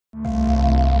Você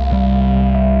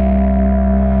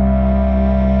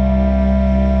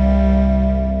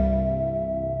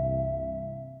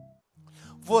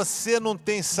não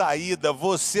tem saída,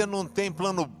 você não tem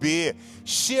plano B.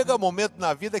 Chega um momento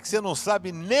na vida que você não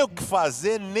sabe nem o que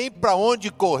fazer, nem para onde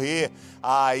correr.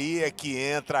 Aí é que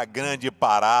entra a grande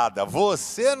parada.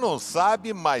 Você não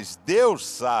sabe, mas Deus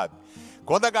sabe.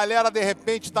 Quando a galera de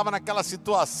repente estava naquela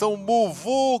situação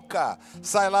muvuca,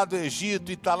 sai lá do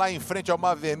Egito e está lá em frente ao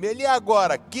Mar Vermelho, e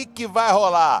agora, o que vai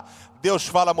rolar? Deus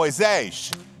fala: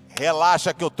 Moisés,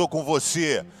 relaxa que eu estou com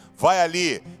você. Vai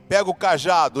ali, pega o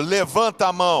cajado, levanta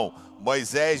a mão.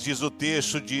 Moisés, diz o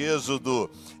texto de Êxodo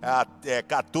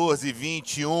 14,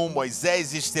 21,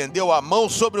 Moisés estendeu a mão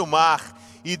sobre o mar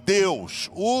e Deus,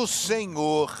 o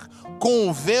Senhor, com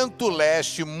um vento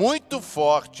leste muito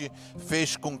forte,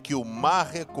 fez com que o mar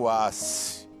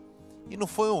recuasse. E não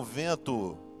foi um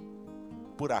vento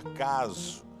por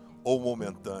acaso ou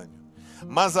momentâneo,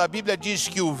 mas a Bíblia diz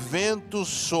que o vento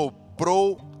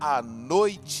soprou a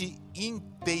noite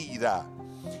inteira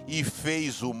e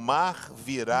fez o mar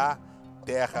virar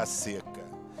terra seca.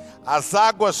 As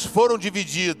águas foram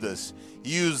divididas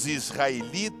e os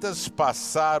israelitas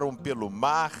passaram pelo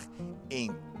mar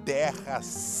em terra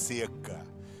seca.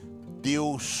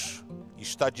 Deus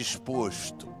está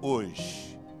disposto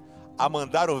hoje a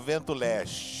mandar o vento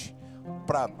leste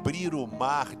para abrir o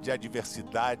mar de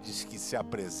adversidades que se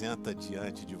apresenta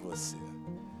diante de você.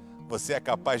 Você é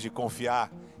capaz de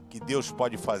confiar que Deus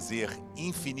pode fazer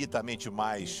infinitamente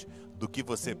mais do que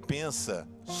você pensa,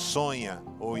 sonha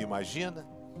ou imagina?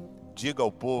 Diga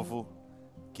ao povo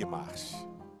que marche.